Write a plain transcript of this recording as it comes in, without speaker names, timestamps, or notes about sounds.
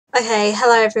Okay,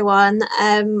 hello everyone.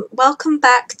 Welcome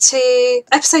back to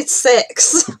episode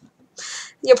 6.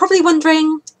 You're probably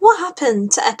wondering, what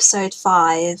happened to episode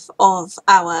 5 of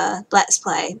our Let's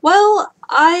Play? Well,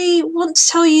 I want to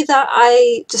tell you that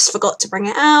I just forgot to bring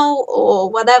it out,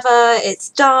 or whatever. It's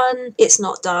done. It's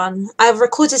not done. I've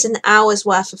recorded an hour's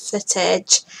worth of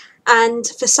footage, and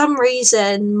for some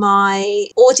reason my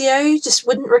audio just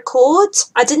wouldn't record.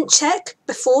 I didn't check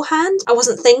beforehand. I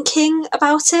wasn't thinking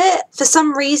about it. For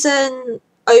some reason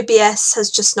OBS has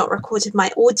just not recorded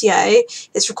my audio.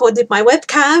 It's recorded my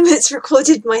webcam, it's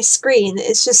recorded my screen,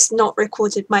 it's just not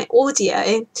recorded my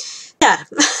audio. Yeah,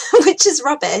 which is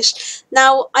rubbish.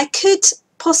 Now, I could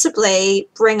possibly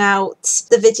bring out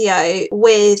the video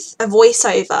with a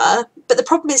voiceover, but the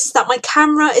problem is that my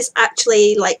camera is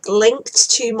actually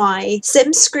linked to my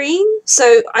sim screen,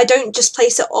 so I don't just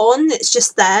place it on, it's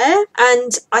just there,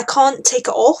 and I can't take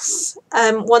it off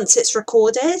once it's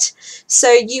recorded.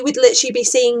 So you would literally be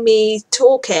seeing me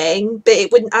talking, but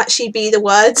it wouldn't actually be the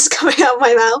words coming out of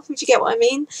my mouth, if you get what I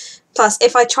mean. Plus,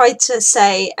 if I tried to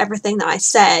say everything that I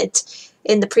said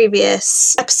in the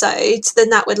previous episode, then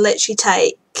that would literally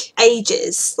take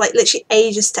ages, literally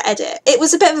ages to edit. It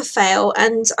was a bit of a fail,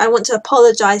 and I want to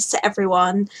apologise to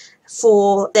everyone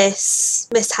for this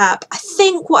mishap. I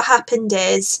think what happened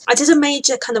is I did a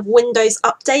major kind of Windows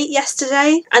update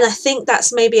yesterday, and I think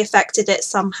that's maybe affected it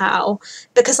somehow,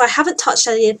 because I haven't touched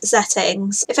any of the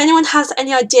settings. If anyone has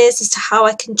any ideas as to how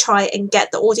I can try and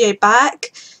get the audio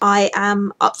back, I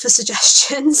am up for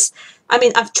suggestions. I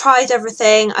mean, I've tried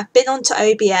everything. I've been onto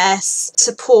OBS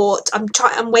support.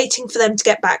 I'm waiting for them to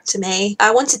get back to me.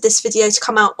 I wanted this video to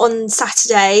come out on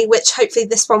Saturday, which hopefully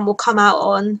this one will come out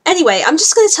on. Anyway, I'm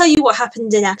just going to tell you what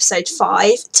happened in episode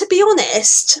 5. To be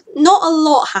honest, not a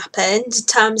lot happened in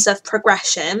terms of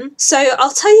progression. So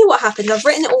I'll tell you what happened. I've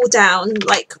written it all down,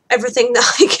 everything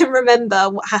that I can remember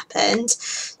what happened.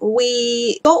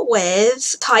 We got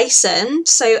with Tyson,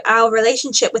 so our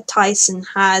relationship with Tyson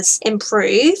has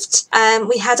improved.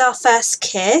 We had our first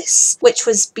kiss, which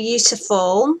was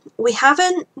beautiful. We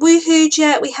haven't woohooed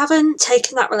yet, we haven't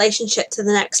taken that relationship to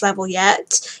the next level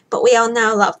yet, but we are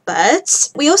now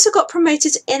lovebirds. We also got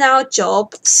promoted in our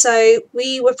job, so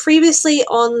we were previously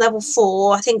on level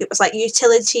 4, I think it was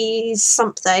utilities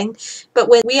something, but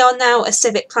we are now a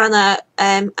civic planner,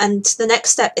 and the next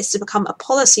step is to become a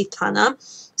policy planner.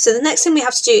 So the next thing we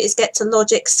have to do is get to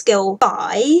logic skill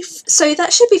 5. So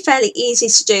that should be fairly easy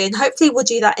to do, and hopefully we'll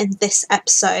do that in this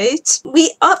episode.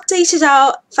 We updated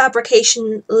our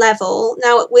fabrication level.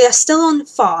 Now we are still on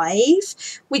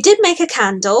 5. We did make a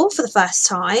candle for the first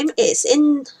time. It's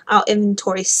in our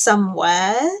inventory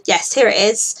somewhere. Yes, here it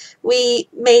is. We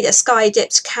made a sky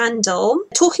dipped candle.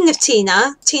 Talking of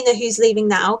Tina who's leaving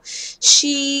now,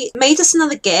 she made us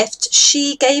another gift.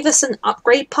 She gave us an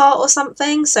upgrade part or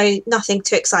something, so nothing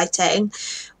too exciting.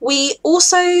 We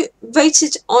also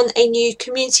voted on a new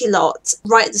community lot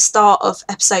right at the start of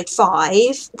episode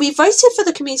 5. We voted for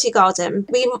the community garden.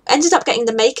 We ended up getting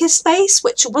the maker space,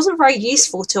 which wasn't very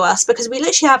useful to us because we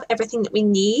literally have everything that we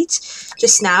need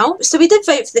just now. So we did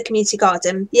vote for the community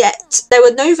garden, yet there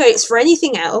were no votes for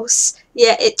anything else.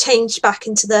 Yeah, it changed back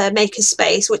into the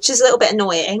makerspace, which is a little bit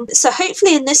annoying. So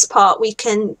hopefully in this part we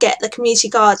can get the community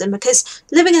garden, because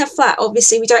living in a flat,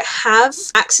 obviously we don't have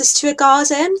access to a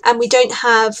garden, and we don't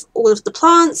have all of the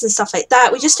plants and stuff like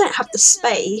that. We just don't have the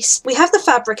space. We have the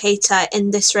fabricator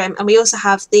in this room, and we also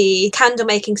have the candle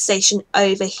making station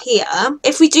over here.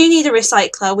 If we do need a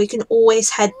recycler, we can always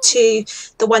head to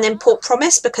the one in Port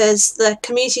Promise, because the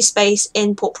community space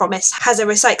in Port Promise has a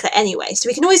recycler anyway, so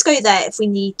we can always go there if we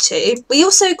need to. We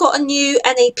also got a new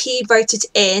N.A.P voted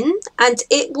in, and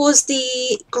it was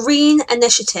the green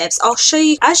initiatives. I'll show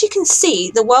you. As you can see,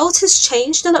 the world has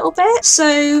changed a little bit.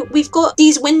 So we've got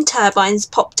these wind turbines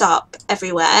popped up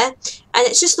everywhere, and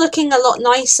it's just looking a lot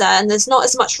nicer, and there's not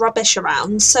as much rubbish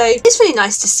around, so it's really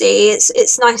nice to see.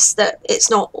 It's nice that it's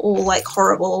not all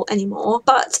horrible anymore.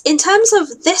 But in terms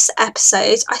of this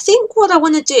episode, I think what I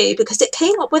want to do, because it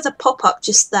came up with a pop-up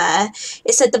just there,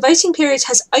 it said the voting period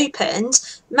has opened,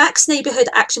 max neighbourhood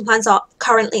action plans are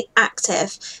currently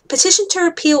active, petition to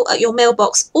repeal at your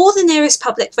mailbox or the nearest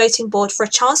public voting board for a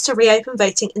chance to reopen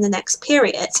voting in the next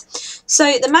period.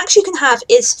 So the max you can have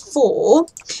is 4,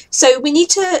 so we need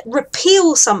to repeal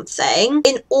repeal something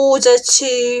in order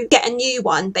to get a new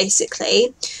one,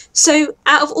 basically. So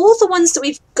out of all the ones that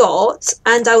we've got,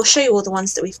 and I'll show you all the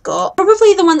ones that we've got,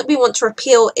 probably the one that we want to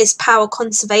repeal is power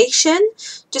conservation,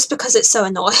 just because it's so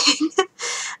annoying.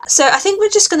 So I think we're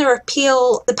just going to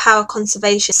repeal the power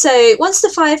conservation. So once the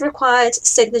 5 required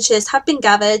signatures have been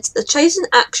gathered, the chosen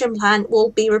action plan will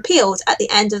be repealed at the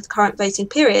end of the current voting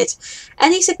period.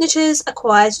 Any signatures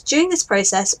acquired during this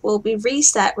process will be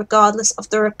reset regardless of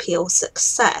the repeal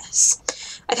success.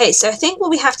 Okay, so I think what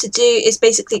we have to do is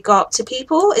basically go up to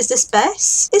people. Is this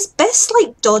Bess? Is Bess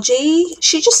like dodgy?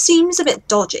 She just seems a bit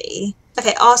dodgy.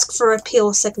 Okay, ask for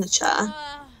repeal signature.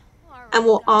 And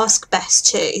we'll ask Bess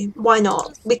too. Why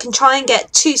not? We can try and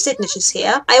get 2 signatures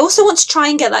here. I also want to try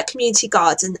and get that community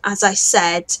garden, as I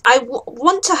said. I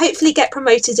want to hopefully get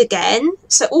promoted again.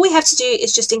 So all we have to do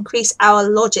is just increase our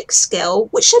logic skill,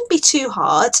 which shouldn't be too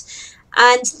hard.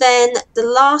 And then the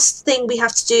last thing we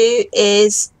have to do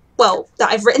is, well, that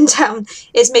I've written down,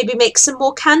 is maybe make some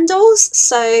more candles.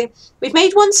 So we've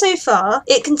made one so far.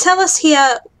 It can tell us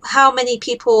here how many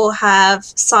people have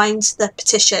signed the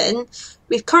petition.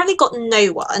 We've currently got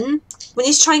no one. We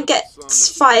need to try and get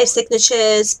 5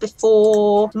 signatures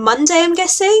before Monday, I'm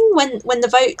guessing, when the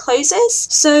vote closes.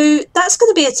 So that's going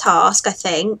to be a task, I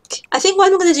think. I think what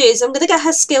I'm going to do is I'm going to get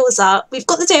her skills up. We've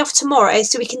got the day off tomorrow,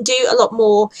 so we can do a lot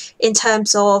more in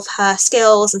terms of her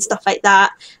skills and stuff like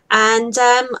that. And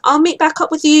I'll meet back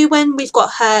up with you when we've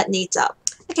got her needs up.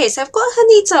 Okay, so I've got her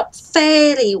needs up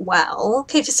fairly well.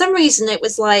 Okay, for some reason it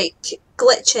was like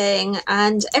glitching,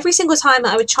 and every single time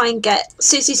I would try and get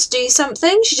Susie to do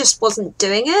something, she just wasn't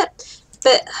doing it.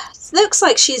 But it looks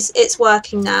like it's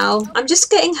working now. I'm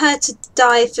just getting her to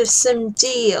die for some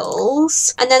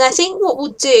deals. And then I think what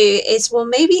we'll do is we'll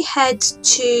maybe head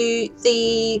to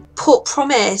the Port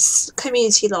Promise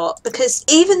community lot, because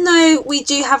even though we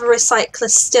do have a recycler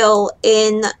still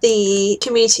in the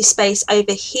community space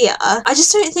over here, I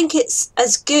just don't think it's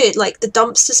as good. Like, the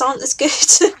dumpsters aren't as good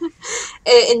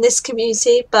in this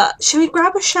community. But should we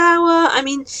grab a shower? I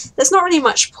mean, there's not really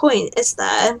much point, is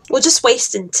there? We're just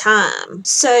wasting time.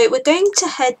 So we're going to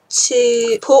head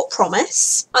to Port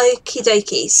Promise. Okie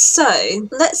dokie. So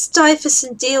let's dive for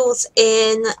some deals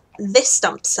in this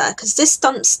dumpster, because this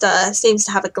dumpster seems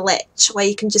to have a glitch where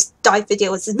you can just dive for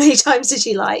deals as many times as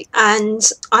you like, and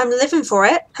I'm living for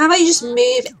it. How about you just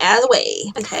move out of the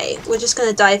way? Okay, we're just going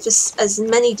to dive for as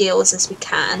many deals as we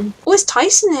can. Oh, is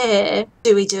Tyson here?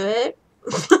 Do we do it?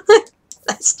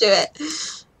 Let's do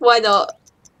it. Why not?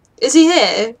 Is he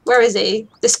here? Where is he?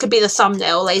 This could be the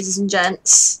thumbnail, ladies and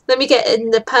gents. Let me get in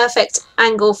the perfect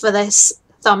angle for this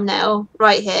thumbnail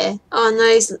right here. Oh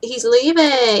no, he's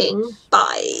leaving.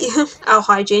 Bye. Our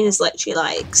hygiene is literally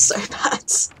like so bad.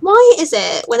 Why is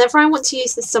it whenever I want to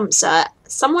use this dumpster,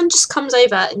 someone just comes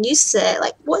over and uses it?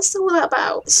 Like, what's all that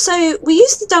about? So we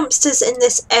use the dumpsters in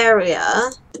this area.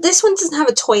 This one doesn't have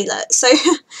a toilet, so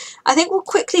I think we'll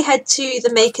quickly head to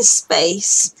the maker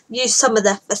space, use some of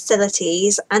the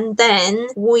facilities, and then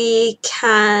we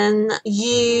can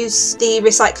use the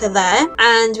recycler there,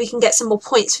 and we can get some more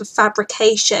points for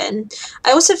fabrication.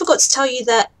 I also forgot to tell you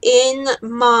that in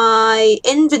my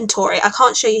inventory, I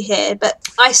can't show you here, but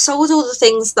I sold all the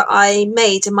things that I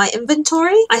made in my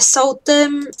inventory. I sold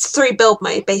them through build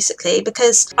mode, basically,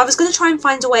 because I was going to try and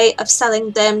find a way of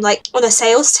selling them like on a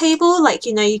sales table, like,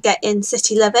 you know, you get in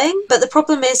City Living. But the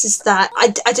problem is that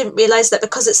I didn't realise that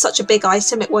because it's such a big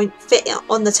item, it won't fit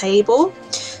on the table.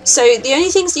 So the only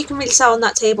things you can really sell on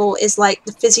that table is like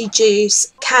the fizzy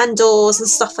juice, candles and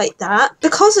stuff like that.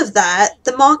 Because of that,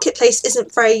 the marketplace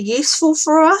isn't very useful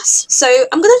for us. So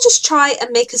I'm going to just try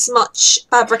and make as much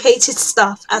fabricated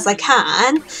stuff as I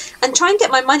can and try and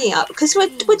get my money up, because we're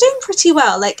doing pretty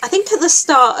well. Like, I think at the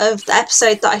start of the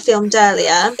episode that I filmed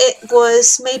earlier, it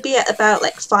was maybe at about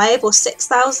like 5,000 or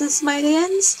 6,000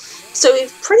 simoleons. So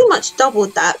we've pretty much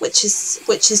doubled that, which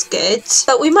is good.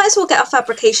 But we might as well get our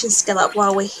fabrication skill up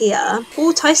while we're here.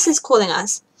 Oh, Tyson's calling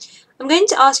us. I'm going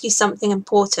to ask you something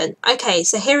important. Okay,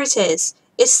 so here it is.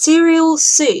 Is cereal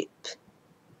soup?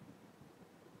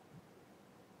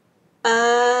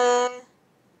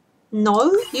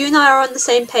 No? You and I are on the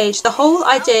same page. The whole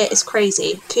idea is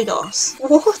crazy. Kudos.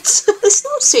 What? It's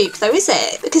not soup though, is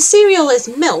it? Because cereal is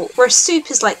milk, whereas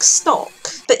soup is like stock.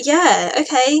 But yeah,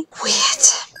 okay. Weird.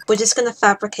 We're just going to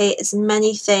fabricate as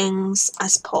many things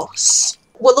as poss.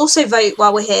 We'll also vote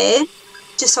while we're here,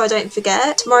 just so I don't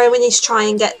forget. Tomorrow we need to try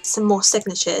and get some more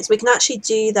signatures. We can actually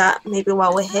do that maybe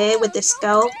while we're here with this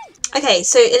girl. Okay,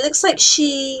 so it looks like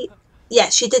she Yeah,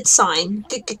 she did sign.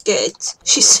 Good, good, good.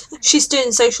 She's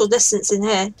doing social distancing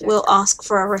here. We'll ask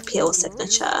for a repeal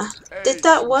signature. Did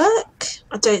that work?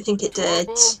 I don't think it did.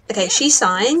 Okay, she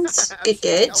signed. Good,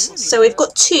 good. So we've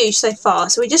got 2 so far.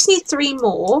 So we just need 3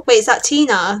 more. Wait, is that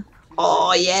Tina?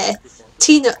 Oh, yeah.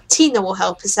 Tina will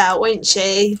help us out, won't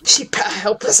she? She better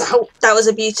help us out. That was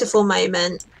a beautiful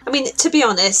moment. I mean, to be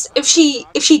honest, if she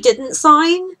didn't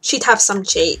sign, she'd have some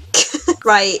cheek.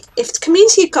 Right, if the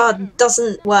community card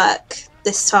doesn't work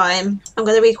this time, I'm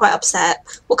going to be quite upset.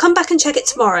 We'll come back and check it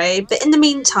tomorrow, but in the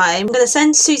meantime, I'm going to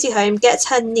send Susie home, get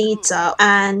her needs up,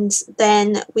 and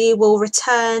then we will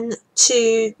return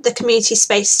to the community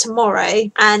space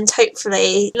tomorrow and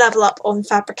hopefully level up on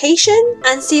fabrication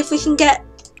and see if we can get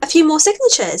a few more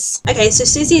signatures. Okay, so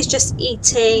Susie is just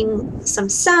eating some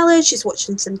salad, she's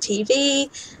watching some TV.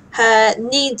 Her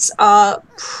needs are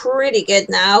pretty good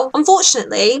now.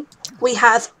 Unfortunately, we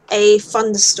have a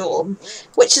thunderstorm,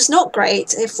 which is not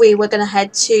great if we were going to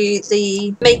head to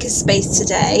the makerspace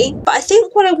today. But I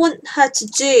think what I want her to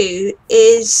do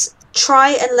is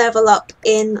try and level up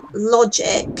in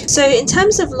logic. So in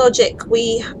terms of logic,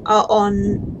 we are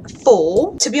on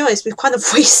 4. To be honest, we've kind of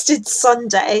wasted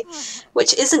Sunday,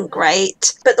 which isn't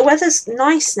great, but the weather's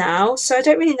nice now, so I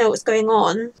don't really know what's going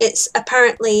on. It's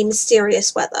apparently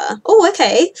mysterious weather. Oh,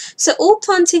 okay. So all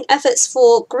planting efforts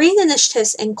for green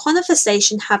initiatives in Conifer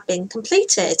Station have been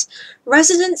completed.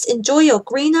 Residents, enjoy your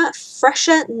greener,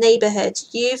 fresher neighbourhood.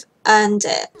 You've earned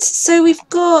it. So we've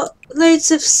got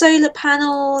loads of solar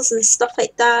panels and stuff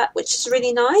like that, which is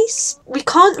really nice. We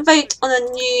can't vote on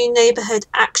a new neighbourhood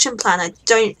action plan, I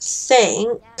don't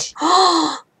think.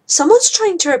 Oh, someone's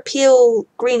trying to repeal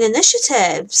green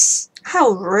initiatives.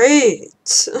 How rude.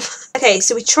 Okay,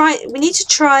 so we need to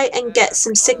try and get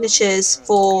some signatures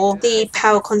for the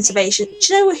power conservation.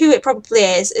 Do you know who it probably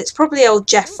is? It's probably old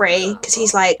Jeffrey, because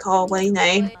he's like, oh, well, you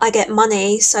know, I get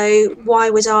money, so why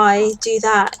would I do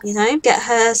that, you know? Get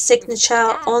her signature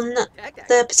on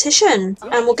the petition,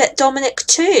 and we'll get Dominic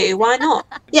too, why not?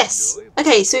 Yes.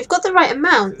 Okay, so we've got the right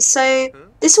amount, so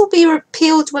this will be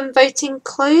repealed when voting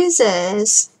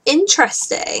closes.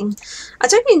 Interesting. I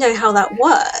don't really know how that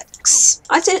works.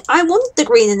 I want the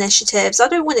green initiatives. I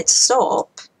don't want it to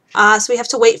stop. So we have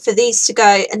to wait for these to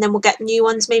go, and then we'll get new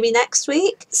ones maybe next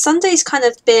week. Sunday's kind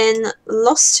of been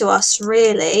lost to us,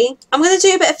 really. I'm going to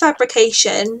do a bit of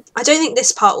fabrication. I don't think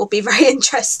this part will be very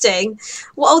interesting.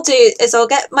 What I'll do is I'll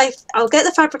get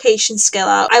the fabrication skill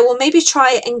up. I will maybe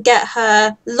try and get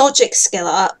her logic skill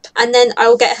up, and then I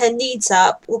will get her needs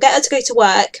up. We'll get her to go to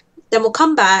work. Then we'll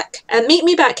come back and meet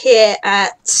me back here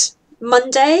at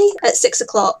Monday at 6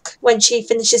 o'clock when she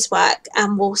finishes work,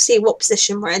 and we'll see what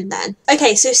position we're in then.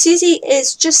 Okay, so Susie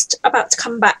is just about to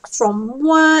come back from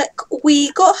work.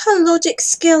 We got her logic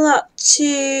skill up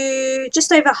to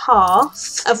just over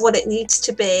half of what it needs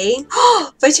to be.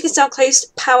 Voting is now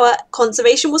closed. Power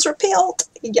conservation was repealed.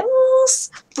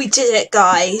 Yes! We did it,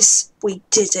 guys. We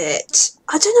did it.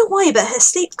 I don't know why, but her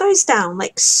sleep goes down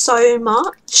like so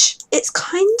much. It's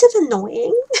kind of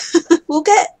annoying. We'll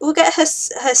get her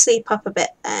sleep up a bit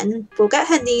then. We'll get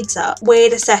her needs up.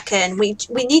 Wait a second. We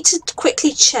need to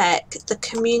quickly check the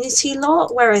community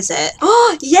lot. Where is it?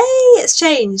 Oh, yay! It's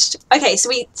changed. Okay, so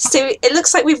it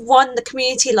looks like we've won the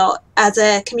community lot as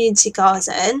a community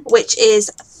garden, which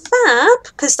is fab,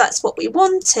 because that's what we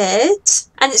wanted.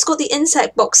 And it's got the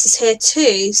insect boxes here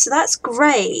too, so that's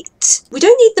great. We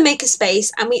don't need the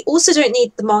makerspace, and we also don't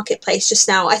need the marketplace just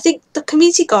now. I think the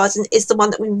community garden is the one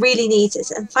that we really needed,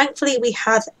 and thankfully we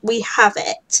have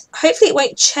it. Hopefully it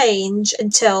won't change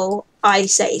until I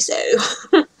say so.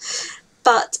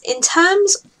 But in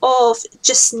terms of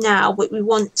just now what we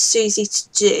want Susie to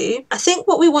do, I think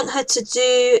what we want her to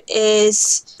do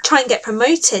is try and get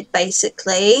promoted,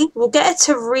 basically. We'll get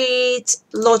her to read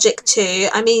Logic 2.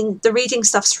 I mean, the reading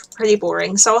stuff's pretty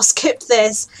boring, so I'll skip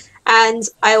this, and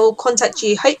I will contact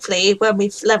you hopefully when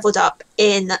we've leveled up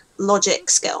in Logic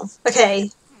skill.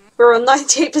 Okay. We're on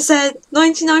 98%,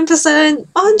 99%,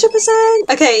 100%.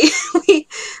 Okay,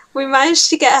 we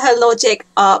managed to get her logic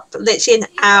up literally an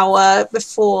hour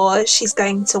before she's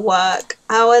going to work.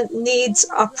 Our needs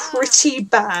are pretty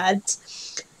bad,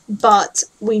 but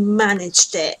we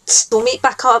managed it. We'll meet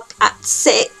back up at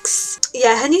 6.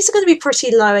 Yeah, her needs are going to be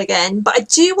pretty low again, but I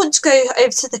do want to go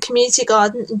over to the community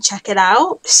garden and check it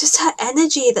out. It's just her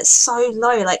energy that's so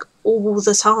low, like all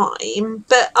the time.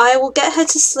 But I will get her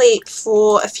to sleep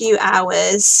for a few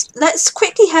hours. Let's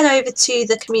quickly head over to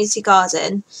the community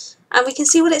garden and we can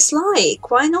see what it's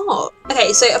like. Why not?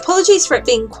 Okay, so apologies for it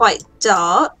being quite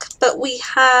dark, but we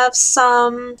have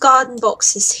some garden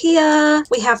boxes here.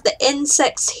 We have the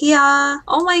insects here.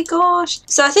 Oh my gosh.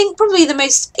 So I think probably the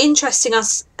most interesting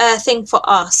thing for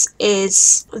us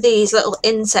is these little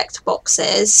insect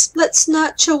boxes. Let's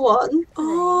nurture one.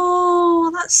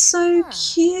 Oh, that's so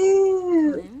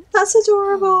cute. That's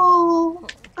adorable.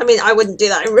 I mean, I wouldn't do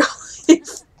that in real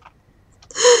life.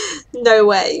 No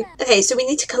way. Okay, so we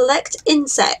need to collect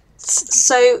insects.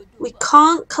 So we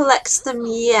can't collect them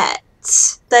yet.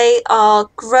 They are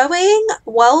growing,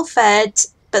 well fed,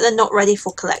 but they're not ready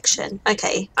for collection.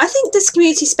 Okay, I think this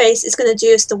community space is going to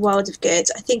do us the world of good.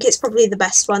 I think it's probably the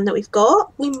best one that we've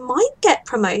got. We might get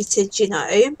promoted, you know.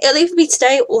 It'll either be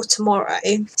today or tomorrow.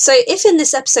 So if in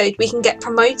this episode we can get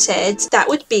promoted, that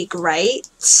would be great.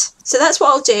 So that's what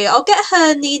I'll do. I'll get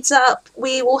her needs up.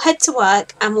 We will head to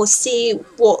work and we'll see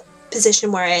what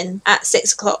position we're in at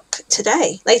 6 o'clock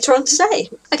today, later on today.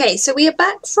 Okay, so we are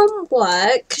back from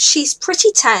work. She's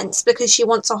pretty tense because she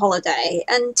wants a holiday,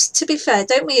 and to be fair,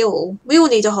 don't we all? We all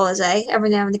need a holiday every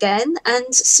now and again,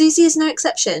 and Susie is no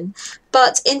exception.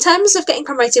 But in terms of getting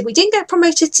promoted, we didn't get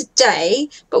promoted today,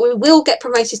 but we will get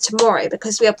promoted tomorrow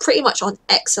because we are pretty much on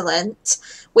excellent,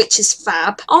 which is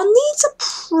fab. Our needs are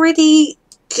pretty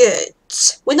good.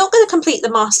 We're not going to complete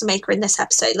the Master Maker in this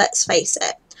episode, let's face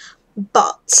it.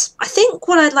 But I think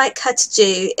what I'd like her to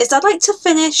do is I'd like to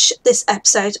finish this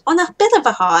episode on a bit of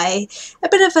a high, a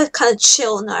bit of a kind of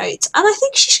chill note, and I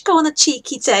think she should go on a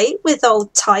cheeky date with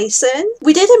old Tyson.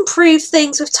 We did improve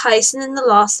things with Tyson in the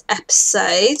last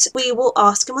episode. We will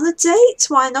ask him on a date,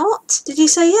 why not? Did he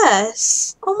say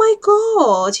yes? Oh my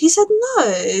god, he said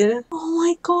no. Oh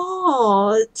my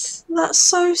god, that's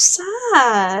so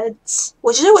sad.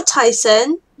 Well, do you know what,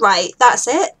 Tyson? Right, that's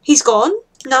it. He's gone.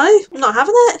 No, I'm not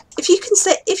having it. If you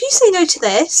say no to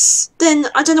this, then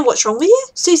I don't know what's wrong with you.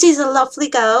 Susie's a lovely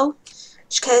girl.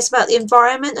 She cares about the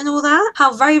environment and all that.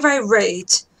 How very, very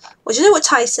rude. Well, do you know what,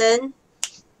 Tyson?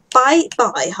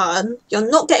 Bye-bye, hun.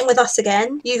 You're not getting with us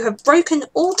again. You have broken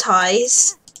all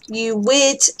ties. You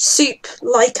weird soup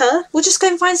liker. We'll just go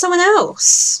and find someone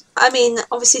else. I mean,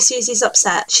 obviously Susie's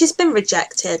upset. She's been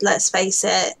rejected, let's face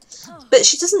it. But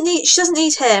she doesn't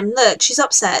need him. Look, she's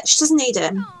upset. She doesn't need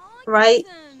him. Right?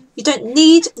 You don't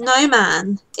need no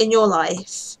man in your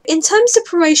life. In terms of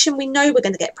promotion, we know we're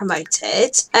going to get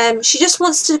promoted. She just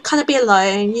wants to kind of be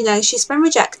alone. You know, she's been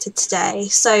rejected today,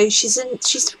 so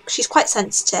she's quite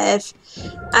sensitive.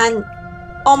 And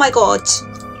oh my god,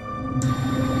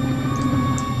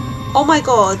 oh my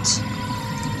god,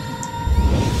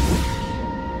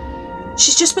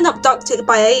 she's just been abducted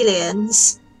by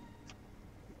aliens.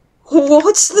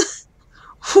 What?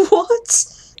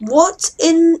 What? What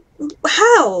in...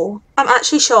 How? I'm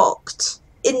actually shocked.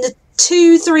 In the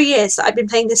 2-3 years that I've been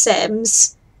playing The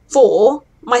Sims 4,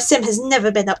 my sim has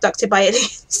never been abducted by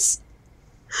aliens.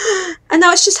 And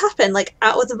now it's just happened, like,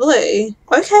 out of the blue.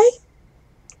 Okay.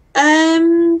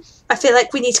 I feel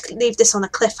like we need to leave this on a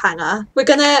cliffhanger. We're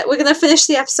gonna finish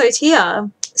the episode here.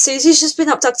 Susie's just been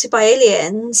abducted by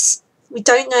aliens. We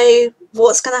don't know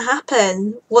what's going to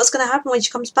happen. What's going to happen when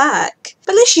she comes back?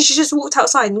 But at least she just walked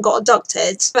outside and got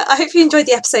abducted. But I hope you enjoyed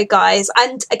the episode, guys.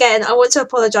 And again, I want to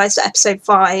apologise for episode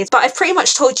 5. But I've pretty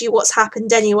much told you what's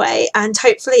happened anyway. And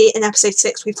hopefully in episode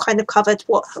 6, we've kind of covered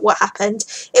what happened.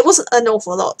 It wasn't an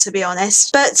awful lot, to be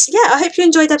honest. But yeah, I hope you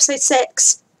enjoyed episode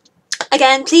 6.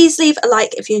 Again, please leave a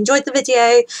like if you enjoyed the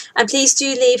video, and please do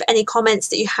leave any comments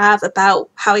that you have about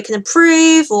how we can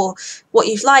improve, or what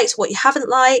you've liked, what you haven't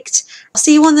liked. I'll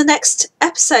see you on the next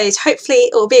episode. Hopefully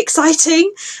it will be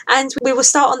exciting, and we will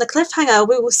start on the cliffhanger.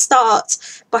 We will start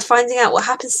by finding out what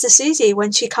happens to Susie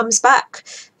when she comes back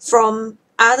from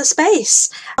outer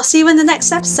space. I'll see you in the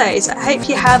next episode. I hope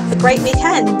you have a great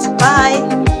weekend.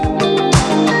 Bye!